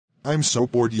I'm so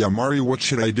bored, Yamari, what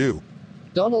should I do?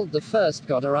 Donald the first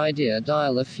got our idea,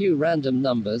 dial a few random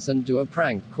numbers and do a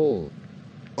prank call.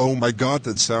 Oh my god,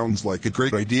 that sounds like a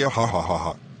great idea, ha ha ha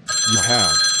ha. You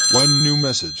have one new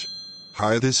message.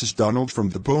 Hi, this is Donald from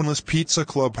the Boneless Pizza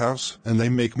Clubhouse, and I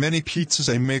make many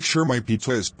pizzas. I make sure my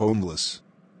pizza is boneless.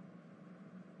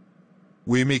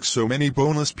 We make so many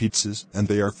boneless pizzas, and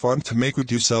they are fun to make. We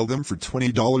do sell them for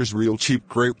 $20, real cheap,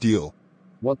 great deal.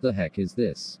 What the heck is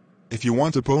this? If you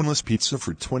want a boneless pizza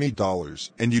for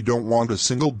 $20, and you don't want a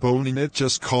single bone in it,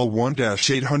 just call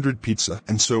 1-800 pizza,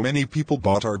 and so many people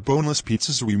bought our boneless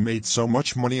pizzas, we made so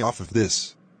much money off of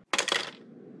this.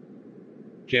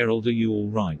 Gerald, are you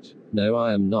alright? No,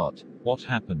 I am not. What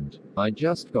happened? I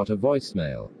just got a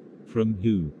voicemail. From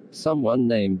who? Someone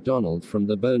named Donald from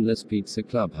the Boneless Pizza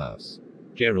Clubhouse.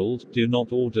 Gerald, do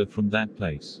not order from that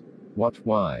place. What,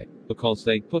 why? Because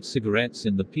they put cigarettes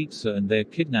in the pizza and they're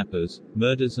kidnappers,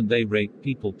 murders, and they rape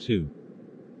people too.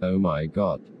 Oh my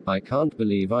god. I can't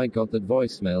believe I got that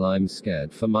voicemail. I'm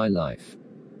scared for my life.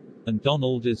 And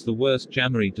Donald is the worst.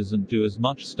 Jammery doesn't do as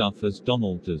much stuff as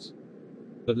Donald does.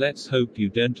 But let's hope you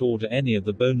don't order any of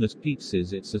the boneless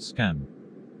pizzas, it's a scam.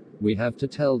 We have to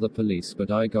tell the police,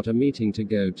 but I got a meeting to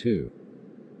go to.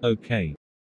 Okay.